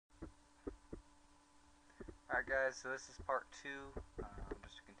Alright guys, so this is part 2,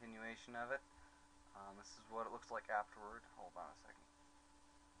 just a continuation of it. This is what it looks like afterward. Hold on a second.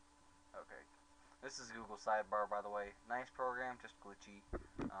 Okay. This is Google Sidebar, by the way. Nice program, just glitchy.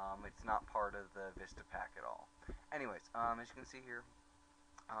 It's not part of the Vista pack at all. Anyways, as you can see here,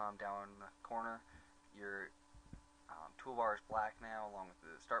 down in the corner, your toolbar is black now, along with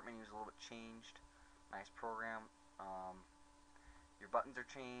the start menu is a little bit changed. Nice program. Your buttons are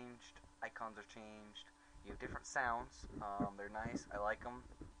changed, icons are changed. You have different sounds. They're nice. I like them,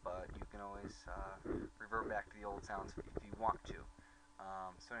 but you can always revert back to the old sounds if you want to.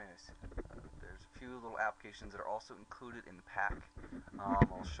 So anyways, there's a few little applications that are also included in the pack.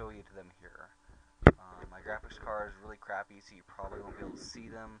 I'll show you to them here. My graphics card is really crappy, so you probably won't be able to see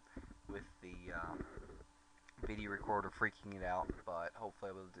them with the video recorder freaking it out, but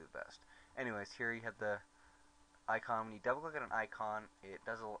hopefully I'll be able to do the best. Anyways, here you have the icon. When you double click on an icon, it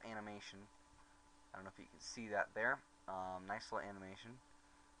does a little animation. I don't know if you can see that there. Nice little animation.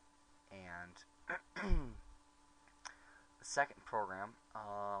 And the second program,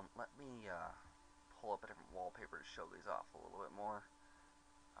 let me pull up a different wallpaper to show these off a little bit more.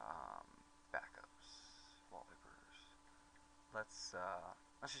 Backups, wallpapers. Let's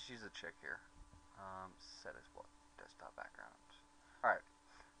just use a chick here. Set as what? Desktop background. Alright,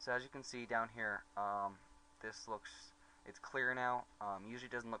 so as you can see down here, it's clear now. Usually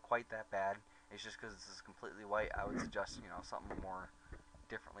doesn't look quite that bad. It's just because this is completely white. I would suggest, something more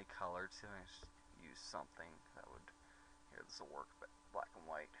differently colored. So I just use something that would, here, this will work, but black and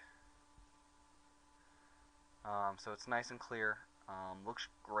white. So it's nice and clear.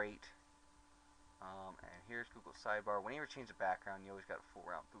 Looks great. And here's Google Sidebar. Whenever you change the background, you always got to fool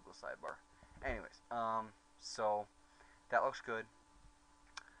around with Google Sidebar. Anyways, so that looks good.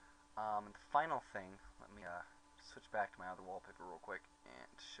 And the final thing, let me switch back to my other wallpaper real quick and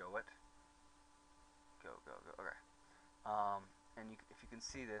show it. Go. Okay. And if you can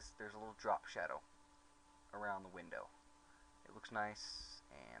see this, there's a little drop shadow around the window. It looks nice,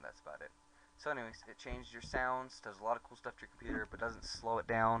 and that's about it. So anyways, it changes your sounds, does a lot of cool stuff to your computer, but doesn't slow it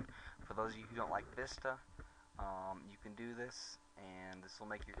down. For those of you who don't like Vista, you can do this, and this will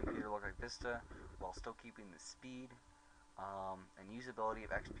make your computer look like Vista while still keeping the speed and usability of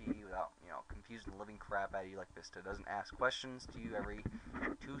XP without, confusing the living crap out of you like Vista. It doesn't ask questions to you every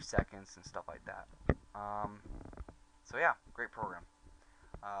 2 seconds and stuff like that. So yeah, great program.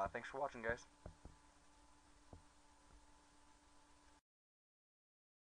 Thanks for watching, guys.